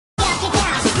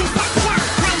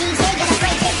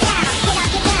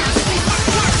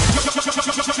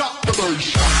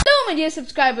Hello my dear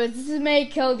subscribers, this is Mary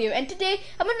Killed You, and today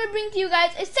I'm going to bring to you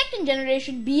guys a second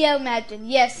generation BL match. And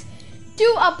yes,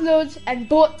 2 uploads and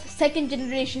both second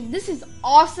generation. This is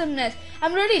awesomeness.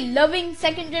 I'm really loving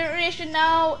second generation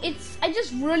now. I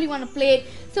just really want to play it.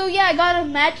 So yeah, I got a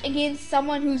match against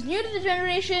someone who's new to the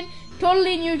generation,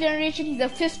 totally new generation. He's a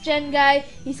 5th gen guy.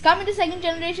 He's coming to second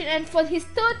generation, and for his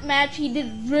 3rd match he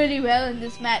did really well in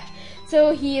this match.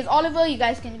 So he is Oliver. You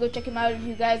guys can go check him out if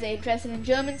you guys are interested in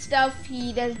German stuff.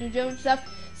 He does do German stuff,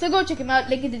 so go check him out,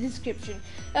 link in the description.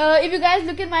 If you guys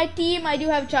look at my team, I do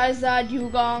have Charizard,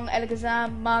 Dugong,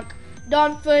 Alakazam, Muk,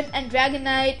 Donphan, and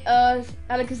Dragonite.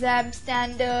 Alakazam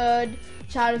Standard,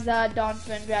 Charizard,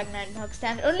 Donphan, Dragonite, Muk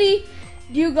Standard. Only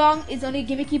Dugong is only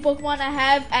gimmicky Pokemon I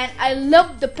have, and I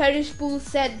love the Perish Pool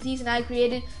set Z's and I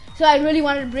created, so I really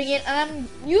wanted to bring it, and I'm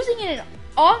using it in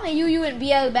all my UU and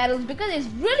BL battles because it's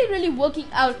really working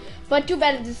out. But too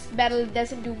bad this battle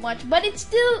doesn't do much, but it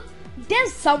still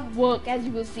does some work, as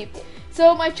you will see.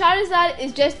 So my Charizard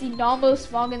is just the normal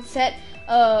Smogon set,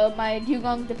 my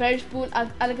Dugong the Perish Pool,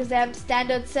 Alakazam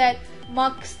standard set,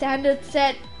 Muk standard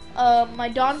set,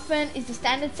 my Donphan is the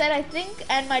standard set I think,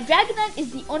 and my Dragonite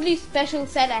is the only special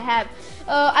set I have.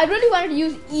 I really wanted to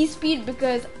use espeed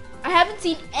because I haven't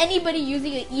seen anybody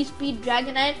using an espeed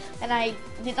Dragonite, and I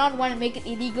did not want to make an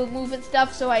illegal move and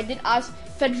stuff, so I did ask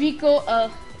Federico,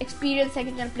 experienced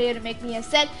 2nd gen player, to make me a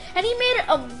set, and he made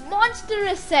a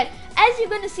monstrous set. As you're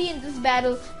going to see in this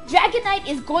battle, Dragonite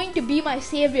is going to be my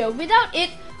savior. Without it,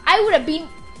 I would have been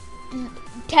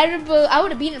terrible. I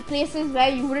would have been in places where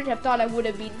you wouldn't have thought I would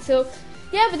have been. So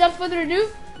yeah, without further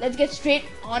ado, let's get straight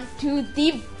on to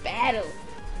the battle.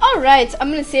 Alright, so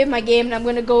I'm going to save my game and I'm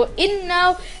going to go in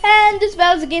now, and this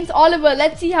battle's against Oliver.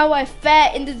 Let's see how I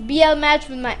fare in this BL match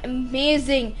with my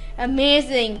amazing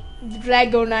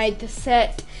Dragonite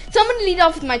set. So I'm going to lead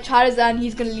off with my Charizard, and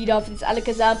he's going to lead off with his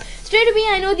Alakazam. Straight away,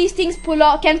 I know these things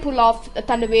can pull off a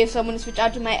Thunder Wave, so I'm going to switch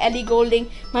out to my Ellie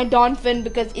Golding, my Donphan,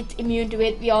 because it's immune to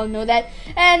it, we all know that.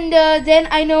 And then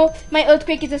I know my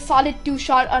Earthquake is a solid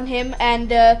 2-shot on him,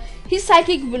 and his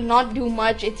Psychic will not do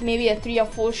much. It's maybe a 3 or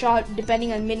 4 shot,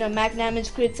 depending on min or max damage,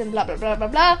 crits, and blah blah blah blah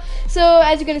blah. So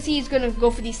as you're going to see, he's going to go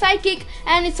for the Psychic,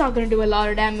 and it's not going to do a lot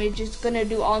of damage. It's going to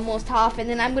do almost half, and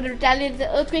then I'm going to retaliate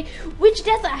the Earthquake, which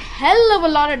does a hell of a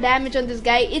lot of damage on this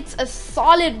guy. It's a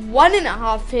solid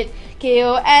 1.5 hit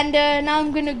KO, and now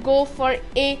I'm gonna go for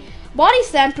a Body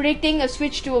Slam, predicting a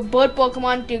switch to a bird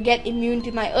Pokemon to get immune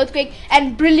to my Earthquake,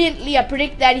 and brilliantly I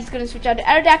predict that he's gonna switch out to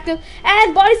Aerodactyl,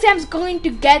 and Body Slam's going to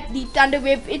get the Thunder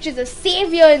Wave, which is a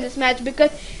savior in this match because,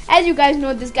 as you guys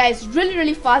know, this guy is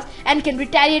really fast and can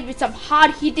retaliate with some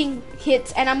hard hitting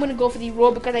hits. And I'm gonna go for the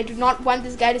Roar because I do not want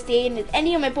this guy to stay in with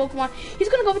any of my Pokemon. He's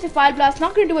gonna go with the Fire Blast,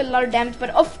 not gonna do a lot of damage, but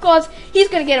of course he's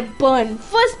gonna get a burn.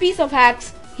 First piece of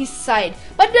hacks, his side,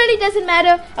 but really doesn't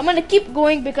matter. I'm gonna keep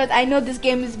going because I know this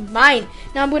game is mine.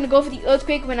 Now I'm gonna go for the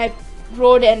Earthquake when I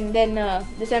roared, and then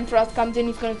the Semfrost comes in.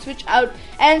 He's gonna switch out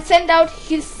and send out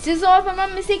his Scissor, if I'm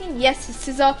not mistaken. Yes, his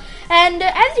Scissor. And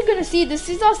as you're gonna see, the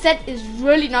Scissor set is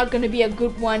really not gonna be a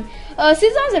good one.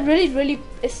 Scissors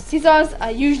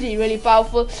are usually really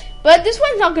powerful, but this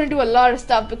one's not gonna do a lot of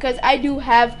stuff because I do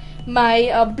have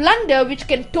my Blunder, which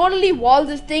can totally wall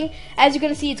this thing. As you're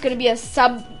gonna see, it's gonna be a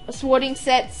swording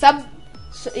set, sub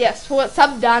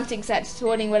dancing set,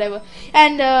 swording whatever,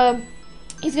 and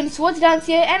he's gonna Swords Dance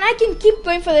here, and I can keep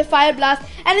going for the Fire Blast.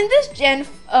 And in this gen,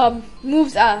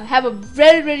 moves have a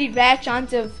very rare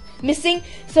chance of missing,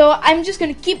 so I'm just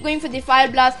gonna keep going for the Fire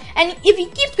Blast. And if he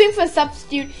keeps going for a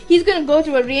substitute, he's gonna go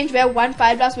to a range where one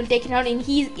Fire Blast will take it out, and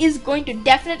he is going to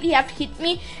definitely have to hit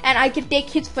me, and I can take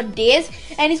hits for days.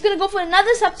 And he's gonna go for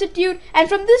another substitute, and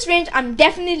from this range I'm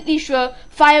definitely sure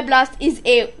Fire Blast is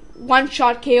a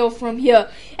 1-shot KO from here.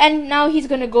 And now he's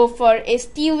gonna go for a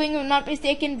Steel Wing, if I'm not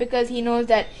mistaken, because he knows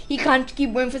that he can't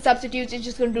keep going for substitutes. It's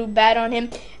just gonna do bad on him.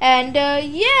 And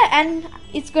yeah, and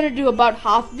it's gonna do about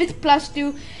half with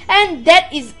 +2, and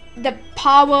that is the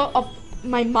power of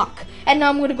my Muk. And now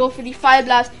I'm gonna go for the Fire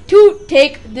Blast to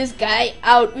take this guy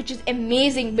out, which is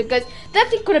amazing because that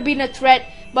thing could have been a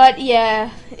threat, but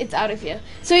yeah, it's out of here.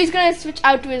 So he's gonna switch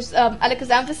out to his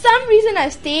Alakazam. For some reason I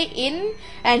stay in,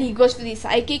 and he goes for the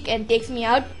Psychic and takes me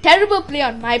out. Terrible play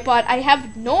on my part. I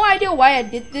have no idea why I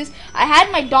did this. I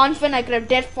had my Donphan, I could have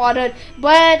dead foddered,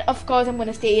 but of course I'm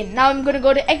gonna stay in. Now I'm gonna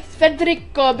go to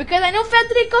Federico because I know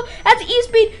Federico has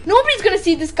E-Speed. Nobody's gonna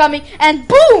see this coming, and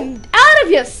boom! Out of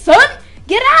here, son!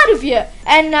 Get out of here!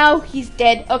 And now he's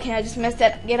dead. Okay, I just messed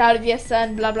that. Get out of here,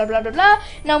 son. Blah blah blah blah blah.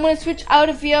 Now I'm gonna switch out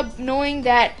of here, knowing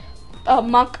that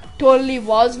Muk totally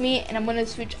walls me, and I'm gonna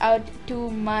switch out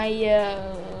to my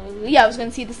I was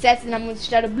gonna see the sets, and I'm gonna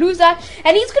start a Blizzard,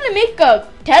 and he's gonna make a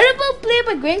terrible play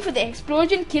by going for the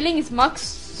explosion, killing his Mux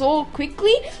so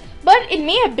quickly. But it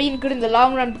may have been good in the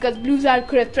long run because Blizzard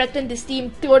could have threatened this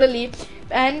team totally.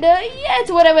 And yeah,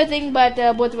 it's whatever thing, but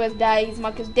both of us die. His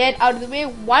Muk is dead. Out of the way,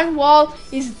 one wall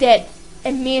is dead.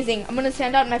 Amazing. I'm gonna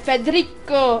send out my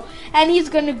Federico, and he's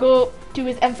gonna go to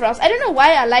his Ampharos. I don't know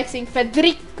why I like saying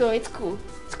Federico. It's cool.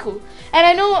 It's cool. And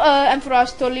I know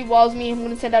Ampharos totally walls me. I'm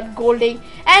gonna send out Golding,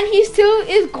 and he still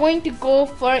is going to go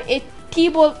for a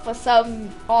T-Bolt for some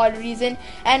odd reason.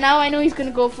 And now I know he's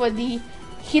gonna go for the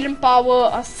hidden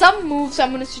power or some move, so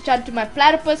I'm gonna switch out to my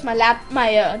Platypus, my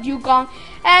Dugong,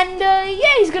 and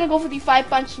yeah, he's gonna go for the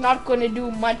 5-punch. Not gonna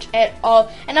do much at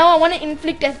all. And now I want to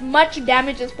inflict as much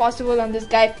damage as possible on this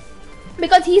guy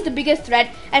because he's the biggest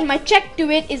threat, and my check to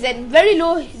it is at very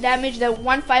low damage. That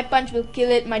one 5-punch will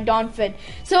kill it, my Donphin.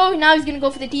 So now he's gonna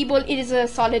go for the T-Bolt. It is a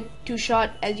solid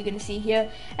 2-shot, as you can see here,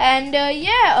 and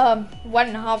yeah,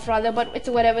 1.5 rather, but it's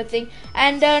a whatever thing.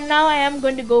 And now I am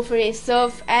going to go for a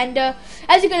Surf, and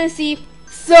as you're gonna see,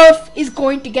 Surf is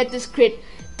going to get this crit.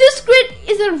 This crit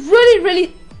is a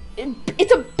really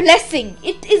it's a blessing.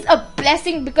 It is a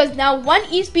blessing because now 1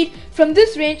 E-speed from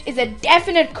this range is a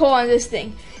definite KO on this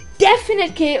thing.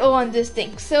 Definite KO on this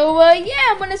thing. So yeah,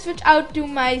 I'm gonna switch out to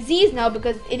my Z's now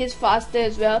because it is faster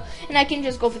as well, and I can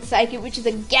just go for the Psychic, which is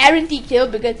a guaranteed kill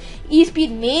because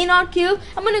E-speed may not kill.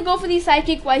 I'm gonna go for the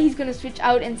Psychic while he's gonna switch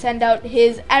out and send out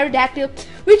his Aerodactyl,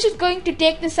 which is going to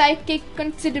take the Psychic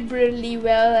considerably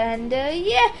well. And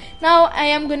yeah, now I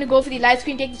am gonna go for the Light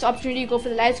Screen. Take this opportunity to go for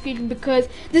the Light Screen because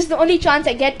this is the only chance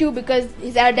I get to, because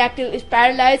his Aerodactyl is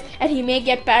paralyzed and he may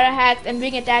get para-hacked, and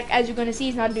Wing Attack, as you're gonna see,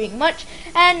 is not doing much.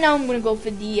 And now I'm gonna go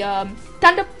for the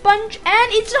Thunder Punch,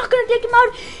 and it's not gonna take him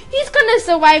out. He's gonna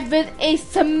survive with a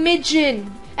smidgen.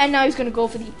 And now he's gonna go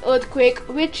for the Earthquake,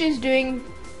 which is doing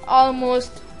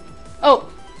almost. Oh,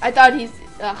 I thought he's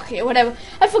okay. Whatever.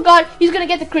 I forgot. He's gonna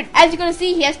get the crit. As you're gonna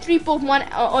see, he has 3 Pokemon.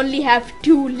 Only have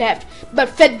 2 left. But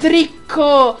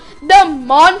Federico, the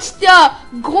monster,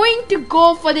 going to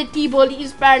go for the T-Bolt.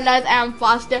 He's paralyzed. I am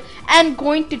faster, and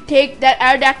going to take that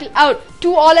Aerodactyl out.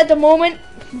 2 all at the moment.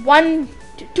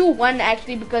 2-1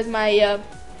 actually, because my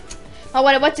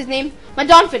what's his name? My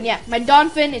Donphin, yeah. My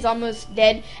Donphin is almost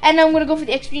dead. And I'm gonna go for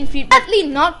the Extreme Speed. Sadly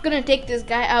not gonna take this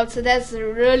guy out, so that's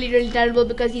really terrible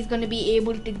because he's gonna be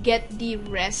able to get the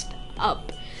rest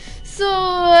up.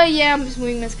 So yeah, I'm just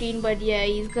moving my screen, but yeah,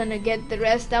 he's gonna get the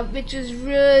rest up, which is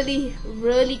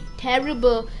really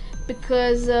terrible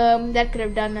because that could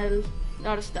have done a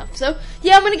lot of stuff. So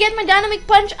yeah, I'm gonna get my Dynamic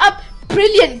Punch up.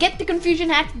 Brilliant, get the Confusion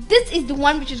Hack. This is the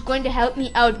one which is going to help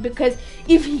me out because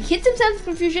if he hits himself with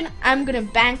Confusion, I'm gonna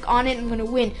bank on it and I'm gonna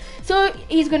win. So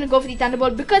he's gonna go for the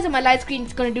Thunderbolt. Because of my Light Screen,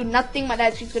 it's gonna do nothing. My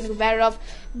Light Screen is gonna wear off.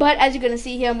 But as you're gonna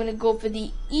see here, I'm gonna go for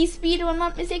the E-Speed, if I'm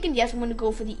not mistaken. Yes, I'm gonna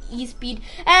go for the E-Speed,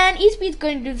 and E-Speed is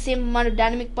going to do the same amount of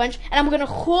Dynamic Punch, and I'm gonna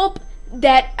hope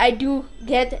that I do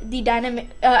get the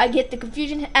I get the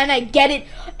Confusion, and I get it.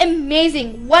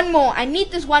 Amazing. One more. I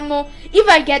need this one more. If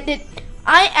I get it,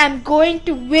 I am going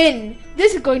to win.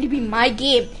 This is going to be my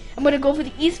game. I'm going to go for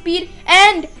the E-Speed,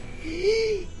 and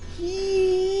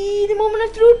the Moment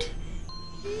of Truth.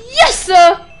 Yes,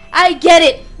 sir. I get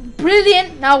it.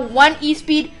 Brilliant. Now 1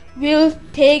 E-Speed will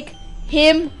take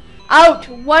him out.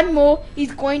 One more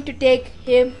is going to take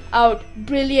him out.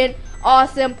 Brilliant.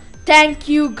 Awesome. Thank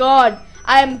you, God.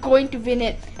 I am going to win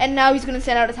it. And now he's going to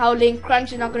send out his Howling.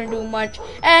 Crunch is not going to do much.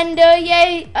 And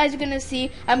yeah, as you're going to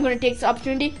see, I'm going to take this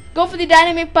opportunity. Go for the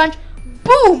Dynamic Punch.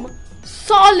 Boom!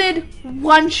 Solid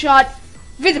 1-shot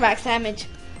with max damage.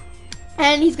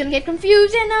 And he's going to get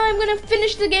confused. And now I'm going to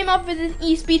finish the game off with an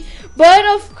E-Speed. But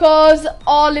of course,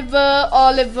 Oliver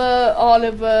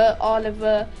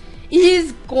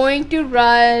is going to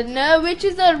run, which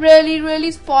is a really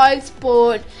spoiled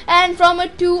sport, and from a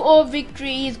 2-0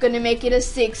 victory he's going to make it a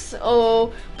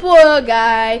 6-0. Poor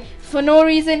guy, for no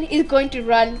reason is going to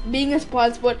run, being a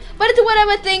spoiled sport, but it's a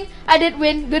whatever thing. I did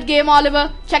win. Good game,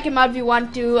 Oliver. Check him out if you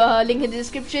want to, link in the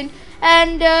description.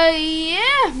 And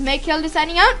yeah, make Helder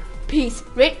signing out. Peace.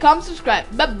 Rate, comment, subscribe.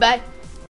 Bye bye.